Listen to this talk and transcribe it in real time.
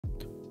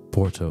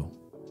Porto,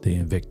 the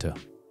Invicta,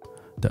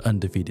 the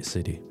undefeated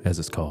city, as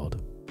it's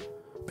called,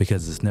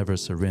 because it's never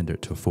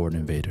surrendered to foreign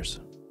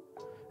invaders.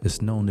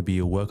 It's known to be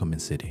a welcoming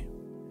city,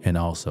 and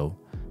also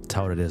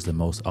touted as the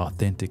most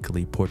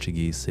authentically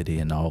Portuguese city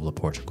in all of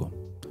Portugal.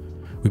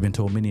 We've been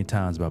told many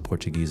times by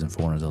Portuguese and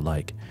foreigners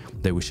alike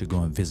that we should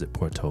go and visit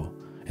Porto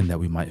and that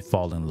we might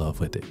fall in love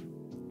with it.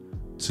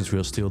 Since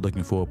we're still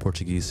looking for a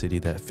Portuguese city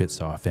that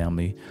fits our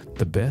family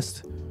the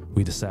best,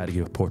 we decided to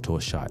give Porto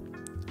a shot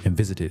and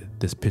visited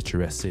this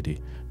picturesque city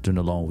during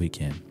the long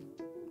weekend.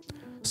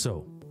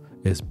 So,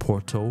 is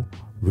Porto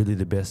really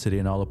the best city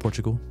in all of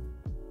Portugal?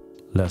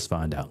 Let's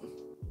find out.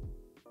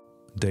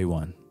 Day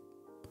one.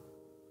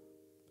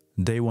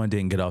 Day one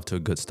didn't get off to a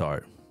good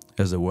start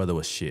as the weather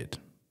was shit.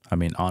 I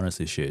mean,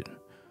 honestly shit.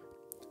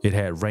 It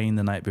had rained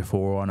the night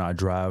before on our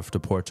drive to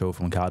Porto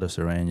from Caldas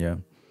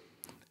Aranha,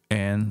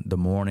 and the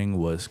morning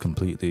was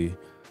completely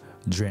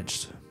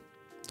drenched.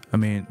 I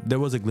mean, there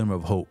was a glimmer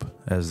of hope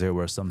as there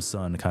was some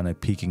sun kind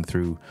of peeking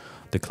through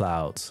the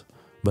clouds,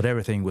 but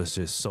everything was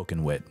just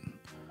soaking wet.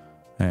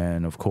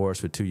 And of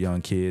course, with two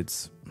young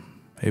kids,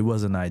 it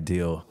wasn't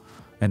ideal,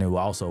 and it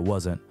also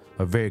wasn't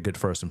a very good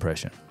first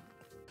impression.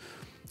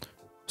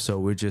 So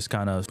we're just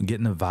kind of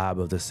getting the vibe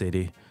of the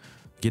city,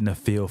 getting a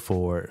feel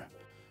for it,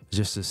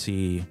 just to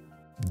see,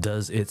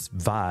 does its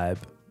vibe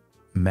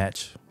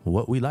match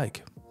what we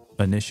like?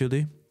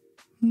 Initially,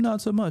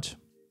 not so much.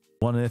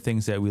 One of the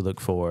things that we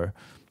look for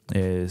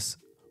is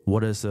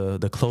what is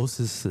the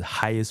closest,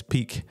 highest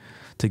peak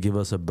to give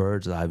us a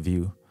bird's eye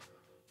view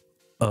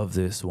of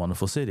this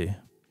wonderful city.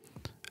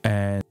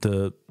 And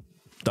the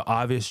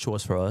obvious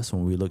choice for us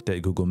when we looked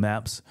at Google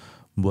Maps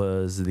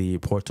was the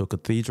Porto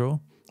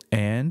Cathedral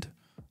and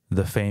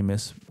the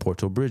famous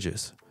Porto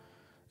bridges.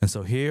 And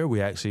so here we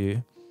were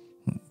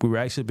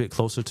actually a bit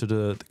closer to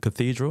the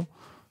cathedral,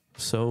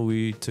 so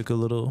we took a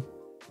little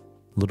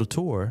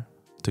tour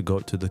to go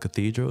to the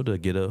cathedral to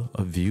get a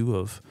view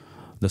of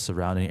the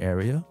surrounding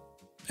area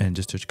and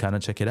just to kind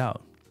of check it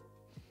out.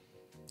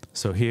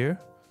 So here,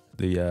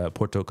 the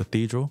Porto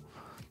Cathedral,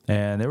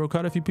 and there were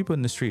quite a few people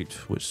in the street,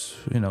 which,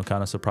 you know,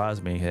 kind of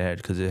surprised me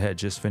because it had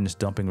just finished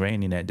dumping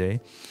raining that day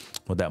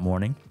or that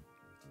morning.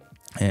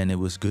 And it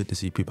was good to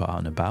see people out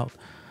and about.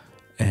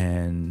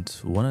 And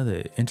one of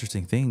the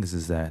interesting things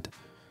is that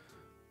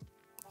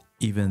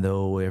even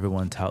though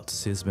everyone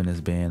touts Lisbon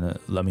as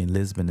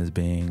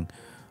being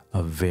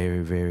a very,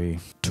 very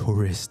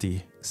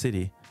touristy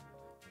city,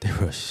 there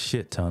were a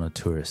shit ton of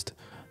tourists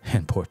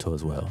in Porto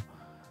as well.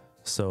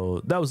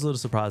 So that was a little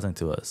surprising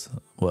to us,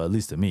 well, at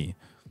least to me,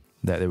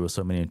 that there were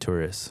so many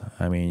tourists.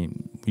 I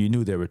mean, you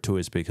knew there were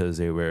tourists because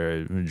they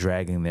were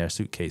dragging their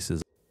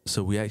suitcases.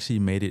 So we actually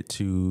made it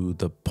to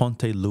the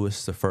Ponte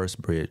Luís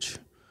I bridge.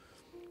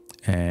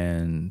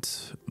 And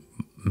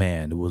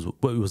man, it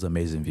was an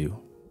amazing view,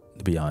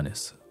 to be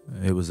honest.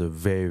 It was a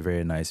very,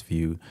 very nice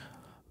view,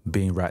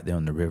 being right there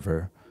on the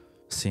river,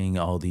 seeing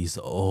all these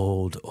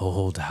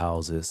old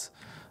houses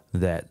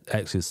that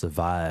actually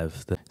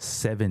survived the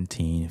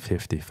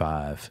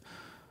 1755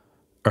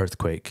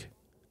 earthquake.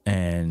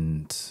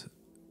 And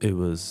it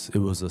was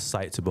a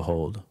sight to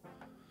behold.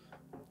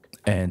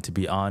 And to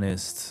be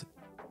honest,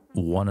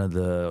 one of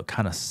the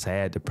kind of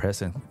sad,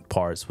 depressing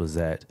parts was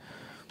that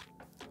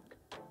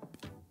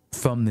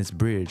from this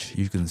bridge,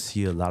 you can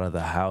see a lot of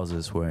the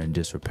houses were in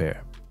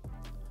disrepair.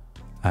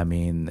 I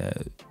mean,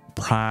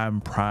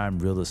 prime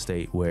real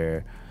estate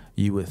where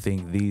you would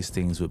think these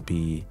things would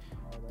be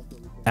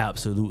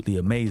absolutely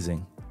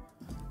amazing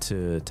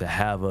to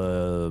have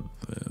a,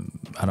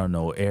 I don't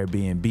know,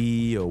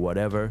 Airbnb or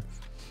whatever.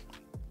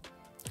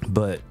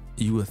 But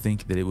you would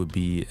think that it would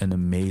be an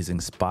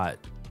amazing spot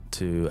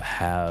to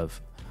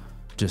have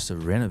just a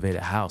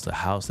renovated house, a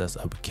house that's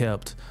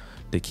upkept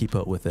to keep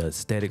up with the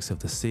aesthetics of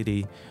the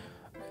city.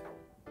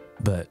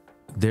 But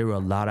there were a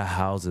lot of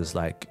houses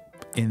like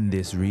in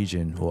this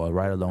region or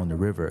right along the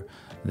river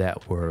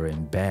that were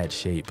in bad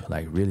shape,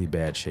 like really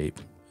bad shape.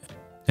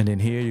 And then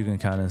here you can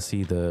kind of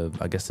see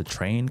I guess the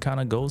train kind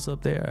of goes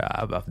up there.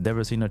 I've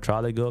never seen a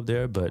trolley go up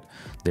there, but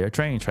there are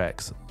train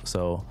tracks.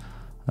 So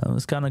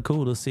it's kind of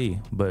cool to see.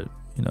 But,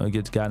 you know, you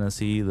get to kind of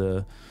see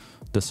the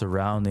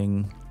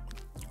surrounding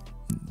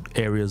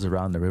areas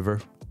around the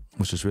river,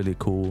 which is really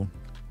cool.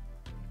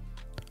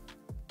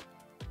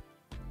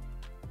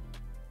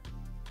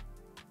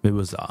 It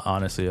was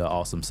honestly an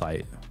awesome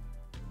sight.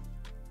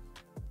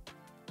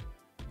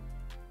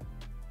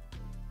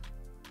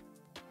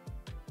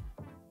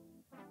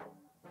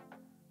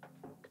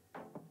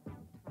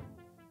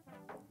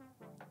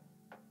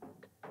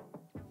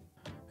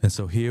 And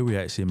so here we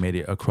actually made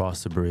it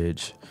across the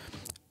bridge.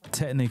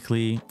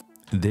 Technically,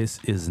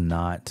 this is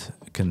not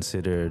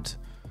considered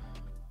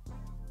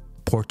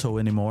Porto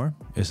anymore.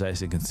 It's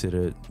actually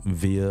considered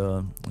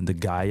Via de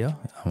Gaia.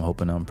 I'm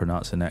hoping I'm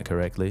pronouncing that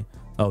correctly.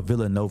 Oh,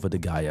 Vila Nova de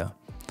Gaia.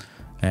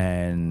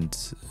 And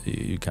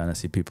you kind of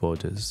see people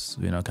just,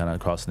 you know, kind of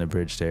crossing the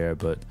bridge there,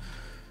 but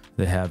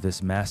they have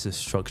this massive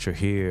structure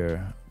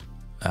here.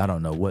 I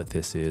don't know what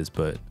this is,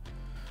 but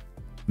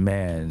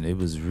man, it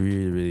was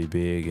really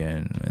big,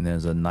 and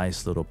there's a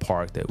nice little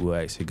park that we'll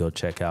actually go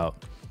check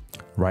out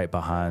right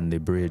behind the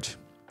bridge.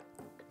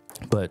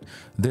 But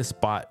this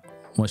spot,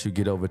 once you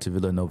get over to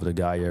Vila Nova de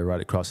Gaia,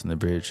 right across from the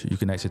bridge, you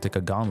can actually take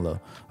a gondola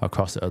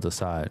across the other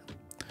side.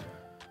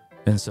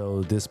 And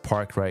so this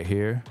park right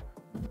here,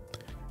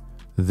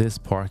 this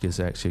park is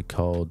actually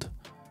called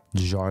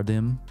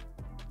Jardim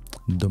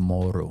do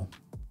Moro.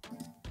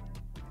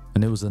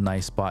 And it was a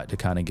nice spot to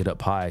kind of get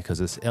up high because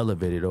it's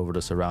elevated over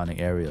the surrounding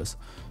areas.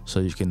 So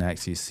you can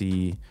actually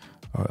see,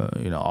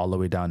 all the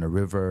way down the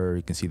river.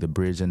 You can see the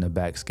bridge in the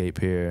backscape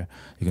here.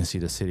 You can see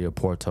the city of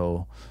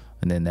Porto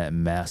and then that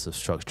massive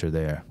structure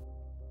there.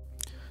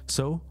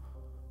 So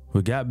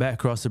we got back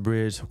across the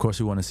bridge. Of course,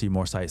 we want to see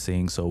more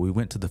sightseeing. So we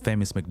went to the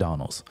famous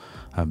McDonald's.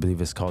 I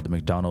believe it's called the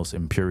McDonald's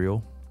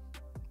Imperial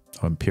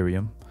or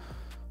Imperium.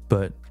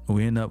 But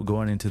we ended up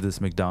going into this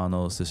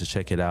McDonald's just to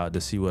check it out, to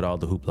see what all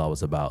the hoopla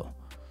was about.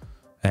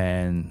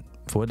 And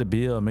for it to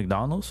be a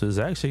McDonald's is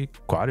actually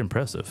quite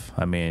impressive.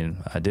 I mean,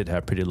 I did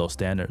have pretty low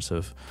standards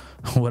of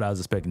what I was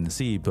expecting to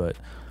see, but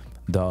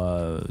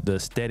the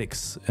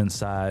aesthetics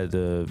inside,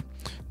 the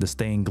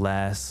stained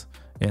glass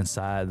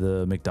inside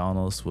the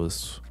McDonald's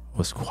was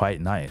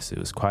quite nice. It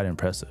was quite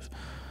impressive.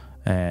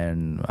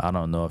 And I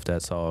don't know if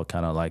that's all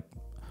kind of like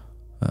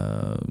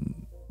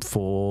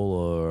full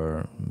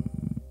or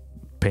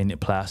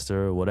painted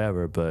plaster or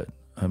whatever, but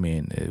I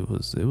mean, it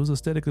was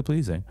aesthetically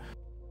pleasing.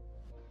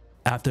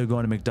 After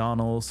going to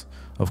McDonald's,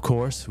 of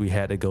course, we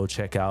had to go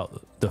check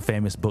out the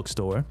famous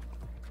bookstore.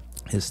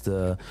 It's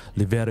the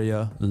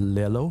Livraria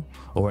Lelo,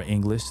 or in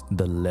English,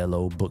 the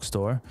Lelo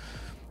bookstore.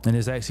 And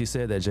it's actually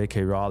said that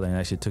J.K. Rowling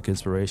actually took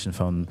inspiration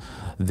from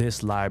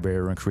this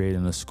library when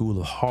creating the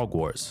School of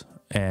Hogwarts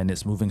and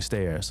its moving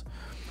stairs.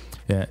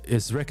 Yeah,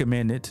 it's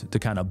recommended to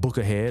kind of book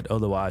ahead,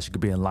 otherwise you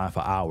could be in line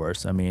for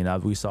hours. I mean,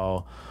 we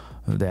saw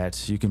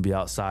that you can be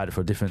outside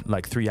for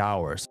like 3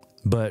 hours.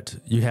 But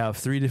you have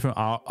 3 different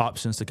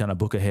options to kind of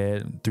book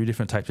ahead, 3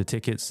 different types of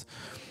tickets,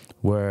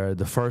 where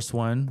the first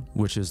one,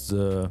 which is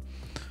the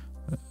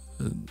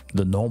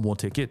normal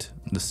ticket,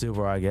 the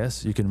silver, I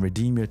guess, you can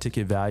redeem your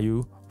ticket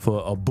value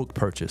for a book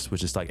purchase,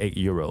 which is like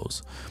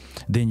 €8.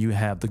 Then you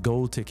have the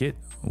gold ticket,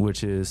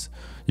 which is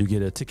you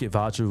get a ticket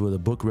voucher with a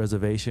book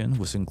reservation,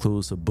 which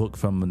includes a book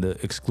from the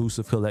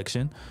exclusive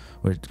collection,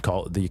 which is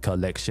called The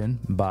Collection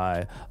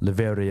by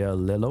Livraria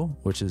Lelo,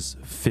 which is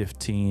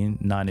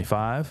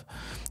 $15.95.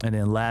 And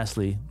then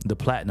lastly, the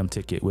platinum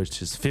ticket,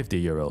 which is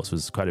 €50, which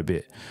is quite a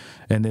bit.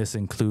 And this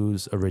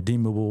includes a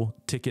redeemable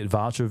ticket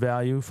voucher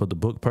value for the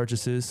book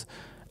purchases,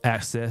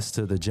 access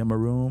to the Gemma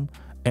room,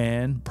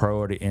 and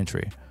priority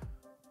entry.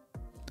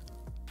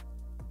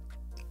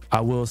 I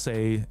will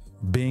say,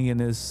 being in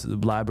this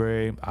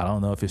library, I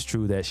don't know if it's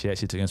true that she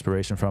actually took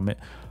inspiration from it,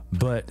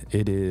 but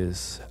it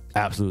is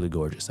absolutely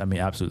gorgeous. I mean,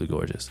 absolutely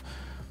gorgeous.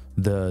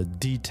 The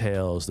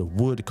details, the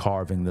wood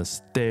carving, the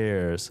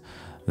stairs,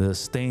 the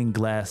stained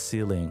glass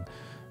ceiling,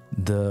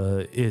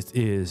 it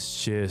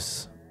is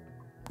just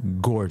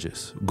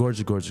gorgeous,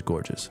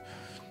 gorgeous.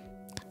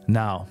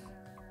 Now,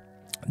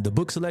 the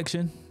book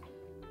selection,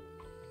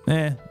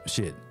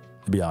 shit,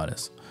 to be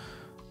honest.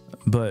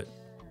 But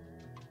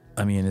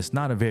I mean, it's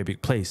not a very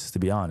big place, to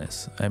be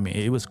honest. I mean,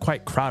 it was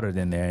quite crowded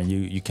in there, and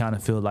you kind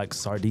of feel like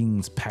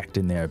sardines packed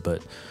in there,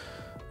 but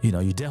you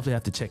definitely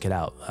have to check it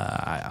out.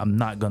 I'm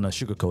not gonna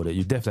sugarcoat it.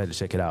 You definitely have to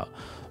check it out,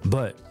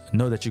 but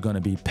know that you're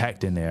gonna be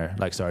packed in there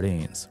like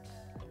sardines.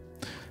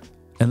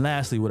 And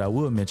lastly, what I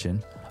will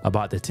mention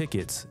about the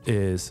tickets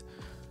is,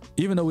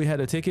 even though we had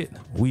a ticket,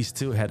 we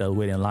still had to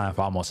wait in line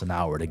for almost an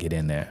hour to get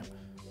in there,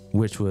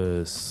 which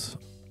was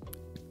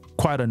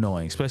quite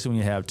annoying, especially when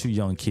you have 2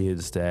 young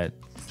kids that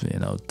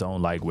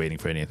don't like waiting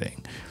for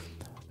anything.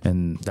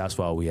 And that's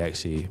why we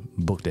actually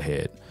booked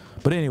ahead.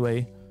 But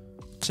anyway,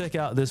 check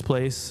out this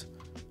place.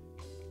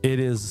 It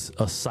is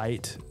a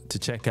site to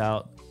check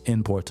out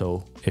in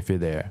Porto if you're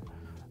there.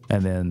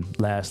 And then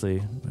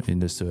lastly,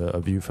 just a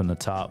view from the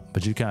top,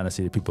 but you kind of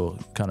see the people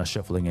kind of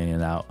shuffling in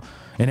and out.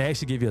 And they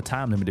actually give you a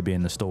time limit to be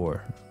in the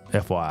store,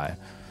 FYI.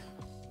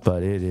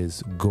 But it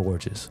is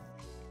gorgeous.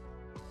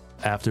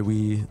 After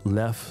we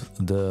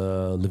left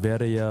the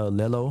Livraria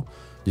Lelo,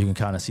 you can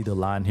kind of see the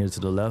line here to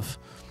the left.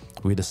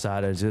 We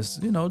decided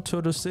just,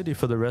 tour the city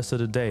for the rest of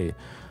the day.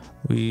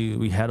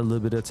 We had a little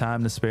bit of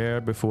time to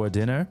spare before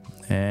dinner,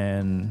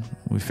 and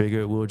we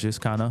figured we'll just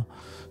kind of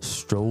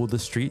stroll the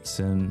streets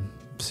and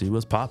see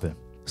what's popping.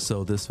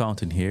 So this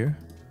fountain here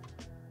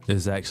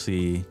is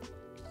actually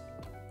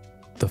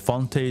the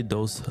Fonte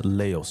dos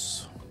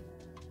Leões.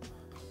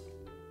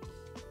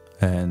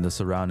 And the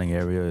surrounding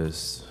area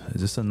is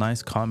just a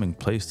nice calming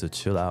place to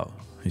chill out.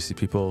 You see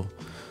people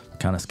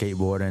kind of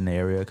skateboarding in the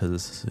area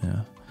because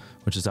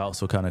which is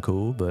also kind of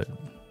cool. But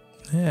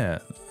yeah,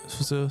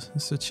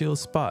 it's a chill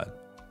spot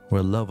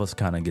where lovers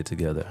kind of get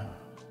together.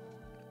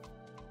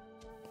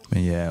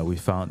 And yeah, we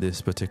found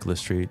this particular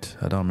street.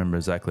 I don't remember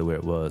exactly where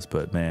it was,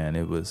 but man,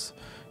 it was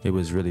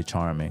really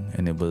charming,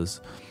 and it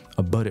was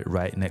abutted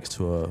right next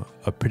to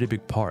a pretty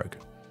big park.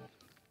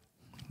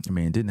 I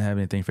mean, it didn't have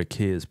anything for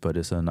kids, but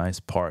it's a nice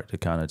park to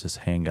kind of just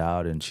hang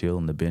out and chill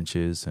on the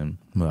benches and,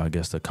 well, I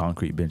guess the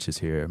concrete benches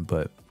here,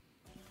 but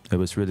it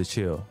was really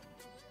chill.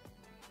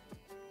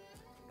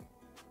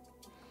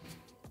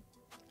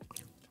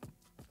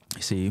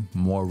 You see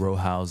more row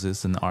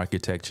houses and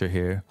architecture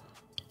here,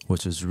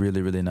 which is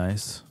really, really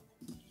nice.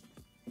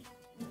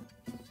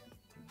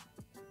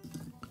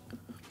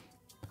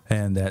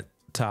 And that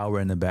tower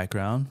in the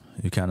background,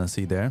 you kind of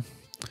see there,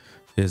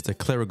 is the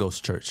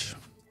Clerigos Church.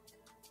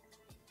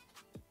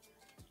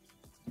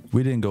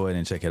 We didn't go in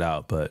and check it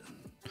out, but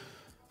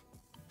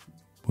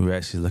we were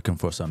actually looking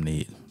for something to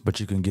eat.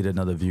 But you can get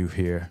another view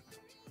here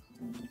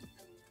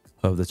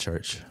of the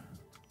church.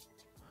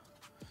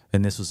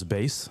 And this was the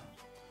base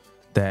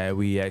that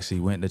we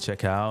actually went to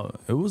check out.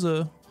 It was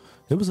a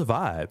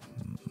vibe.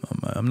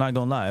 I'm not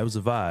gonna lie, it was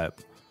a vibe.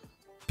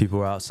 People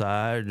were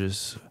outside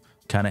just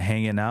kind of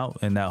hanging out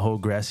in that whole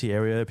grassy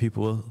area.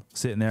 People were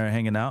sitting there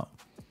hanging out,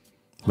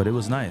 but it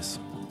was nice.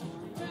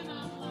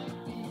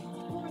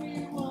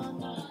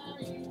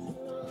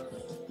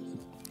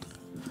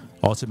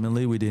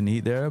 Ultimately, we didn't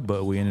eat there,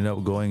 but we ended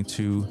up going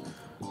to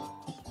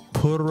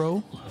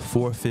Porto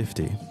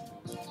 450,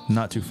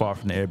 not too far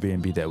from the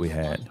Airbnb that we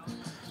had.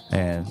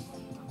 And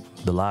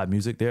the live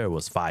music there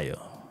was fire.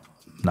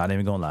 Not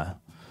even gonna lie.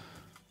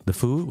 The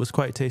food was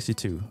quite tasty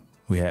too.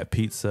 We had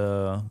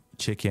pizza,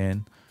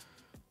 chicken.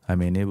 I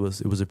mean, it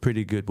was a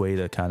pretty good way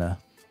to kind of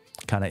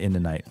end the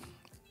night.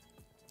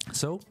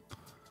 So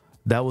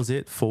that was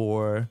it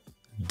for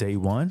day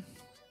one.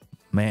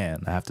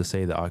 Man, I have to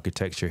say the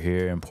architecture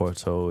here in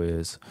Porto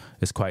is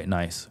quite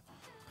nice.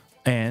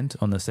 And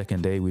on the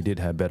second day, we did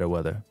have better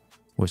weather,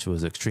 which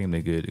was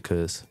extremely good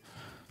because,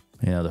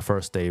 the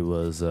first day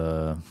was,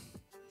 a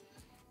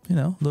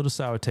little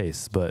sour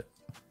taste. But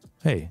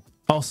hey,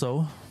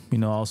 also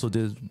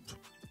did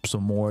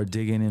some more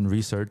digging and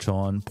research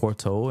on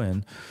Porto,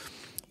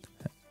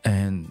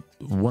 and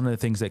one of the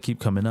things that keep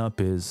coming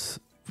up is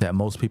that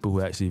most people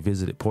who actually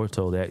visited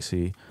Porto, they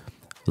actually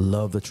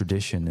love the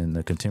tradition and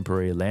the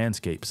contemporary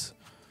landscapes,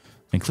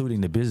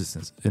 including the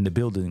businesses and the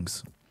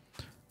buildings.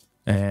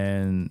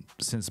 And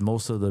since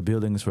most of the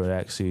buildings were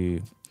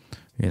actually,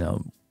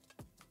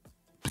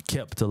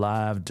 kept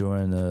alive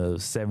during the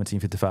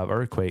 1755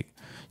 earthquake,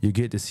 you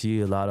get to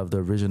see a lot of the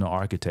original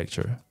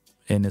architecture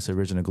in its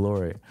original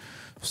glory.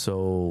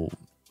 So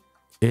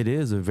it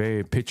is a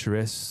very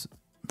picturesque,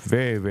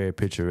 very, very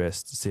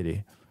picturesque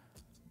city.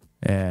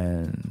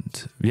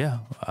 And yeah,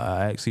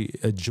 I actually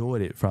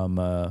enjoyed it from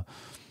a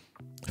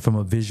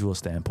visual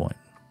standpoint.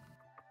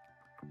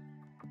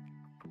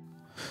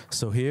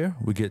 So here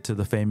we get to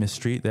the famous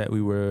street that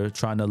we were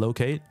trying to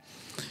locate.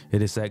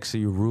 It is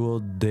actually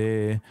Rua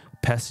de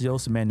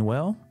Pacios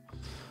Manuel.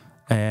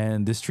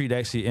 And this street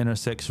actually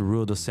intersects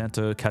Rua de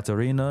Santa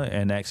Catarina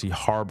and actually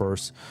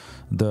harbors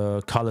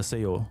the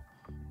Coliseo,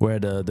 where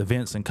the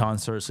events and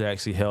concerts are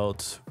actually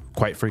held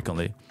quite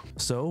frequently.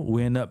 So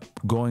we end up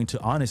going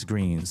to Honest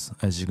Greens.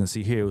 As you can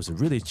see here, it was a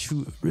really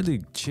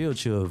chill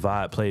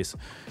vibe place.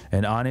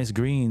 And Honest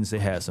Greens, they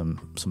had some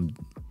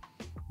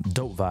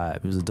dope vibe.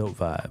 It was a dope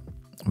vibe.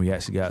 We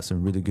actually got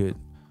some really good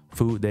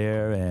food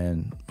there,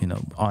 and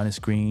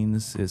Honest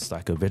Greens, it's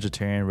like a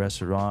vegetarian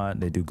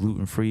restaurant. They do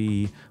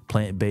gluten-free,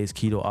 plant-based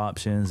keto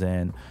options,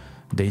 and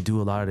they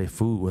do a lot of their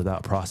food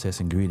without processed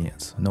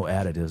ingredients, no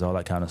additives, all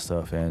that kind of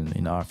stuff.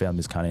 And our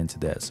family's kind of into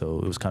that, so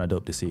it was kind of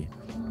dope to see.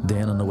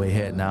 Then on the way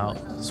heading out,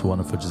 it's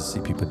wonderful just to see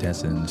people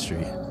dancing in the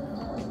street.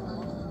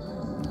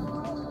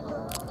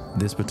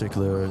 This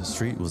particular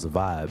street was a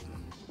vibe.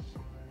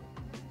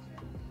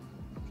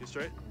 You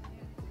straight?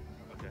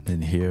 Okay.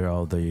 And here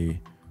all the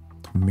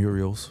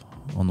murals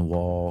on the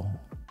wall.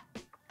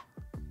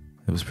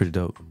 It was pretty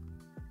dope.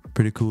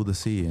 Pretty cool to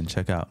see and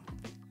check out.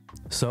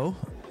 So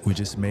we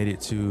just made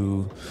it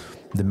to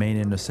the main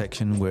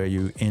intersection where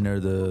you enter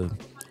the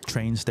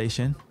train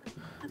station.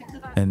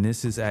 And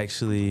this is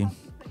actually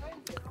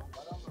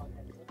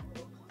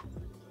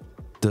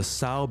the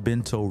São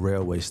Bento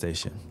railway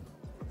station.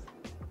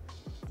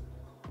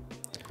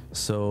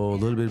 So a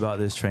little bit about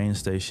this train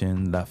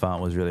station that I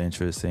found was really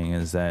interesting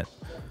is that,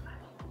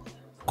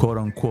 quote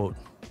unquote,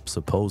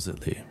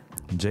 supposedly,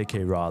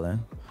 J.K.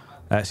 Rowling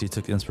actually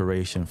took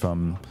inspiration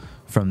from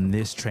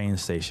this train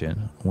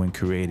station when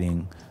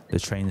creating the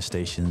train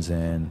stations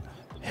in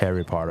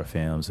Harry Potter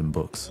films and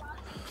books.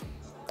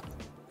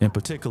 In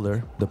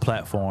particular, the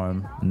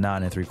platform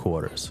 9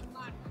 3/4.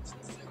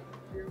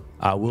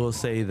 I will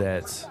say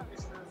that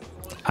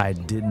I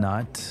did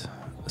not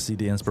see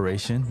the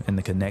inspiration and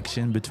the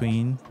connection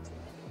between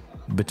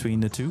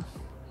the two.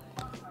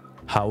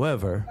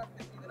 However,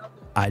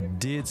 I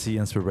did see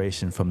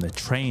inspiration from the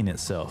train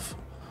itself.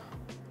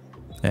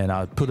 And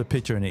I'll put a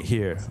picture in it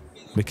here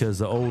because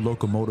the old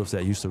locomotives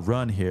that used to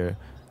run here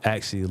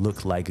actually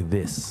look like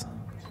this.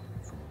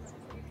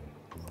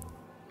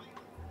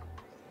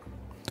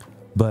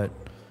 But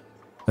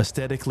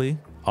aesthetically,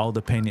 all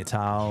the painted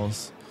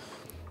tiles,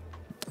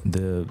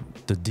 the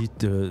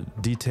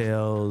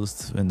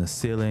details in the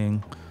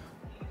ceiling,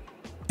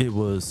 it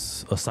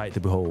was a sight to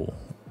behold.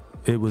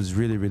 It was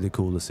really, really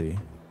cool to see.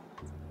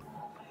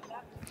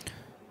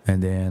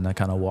 And then I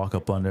kind of walk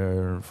up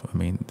under, I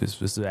mean,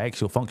 this is an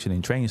actual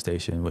functioning train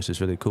station, which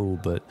is really cool.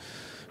 But,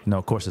 you know,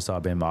 of course, it's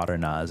all been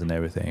modernized and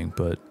everything.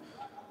 But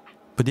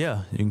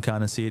yeah, you can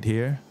kind of see it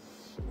here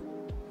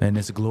in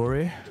its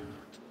glory.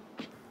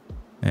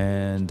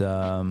 And,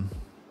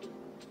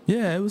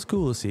 yeah, it was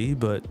cool to see,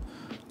 but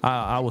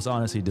I was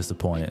honestly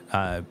disappointed.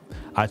 I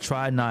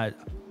tried not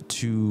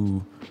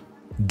to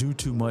do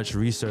too much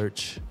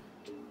research,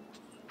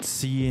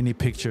 see any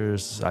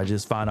pictures. I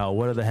just find out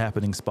what are the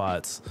happening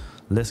spots.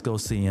 Let's go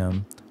see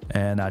them.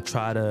 And I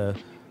try to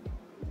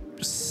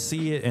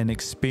see it and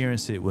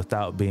experience it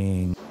without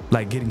being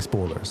like getting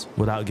spoilers,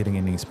 without getting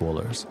any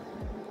spoilers.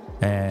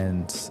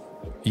 And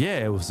yeah,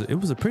 it was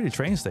a pretty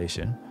train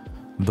station,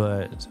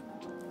 but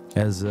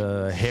as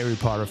a Harry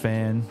Potter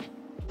fan,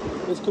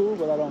 it's cool,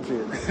 but I don't see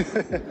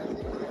it.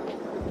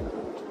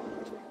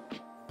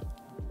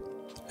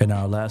 And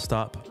our last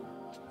stop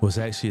was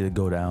actually to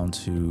go down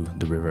to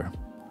the river,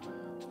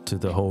 to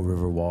the whole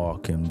river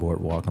walk and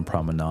boardwalk and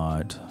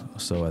promenade.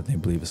 So I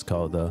believe it's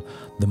called the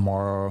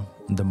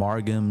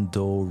Margem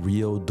do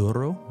Rio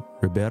Douro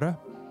Ribeira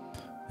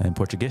in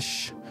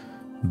Portuguese.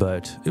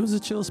 But it was a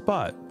chill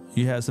spot.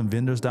 You had some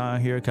vendors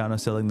down here kind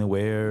of selling the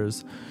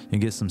wares. You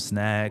get some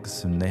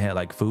snacks, and they had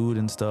like food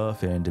and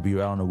stuff, and to be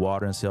out on the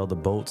water and see all the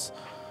boats.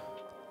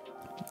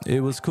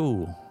 It was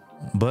cool,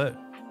 but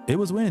it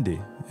was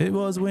windy. It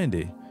was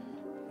windy.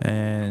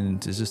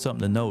 And it's just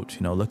something to note,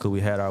 you know, luckily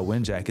we had our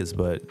wind jackets,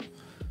 but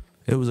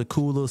it was a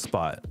cool little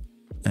spot.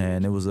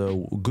 And it was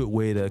a good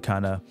way to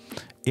kind of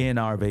end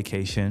our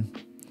vacation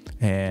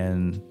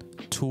and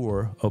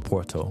tour of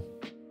Porto.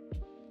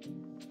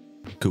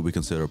 Could we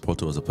consider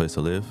Porto as a place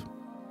to live?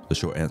 The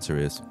short answer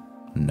is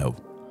no.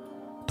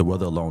 The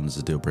weather alone is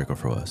a deal breaker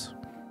for us.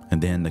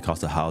 And then the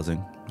cost of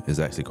housing is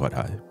actually quite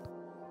high.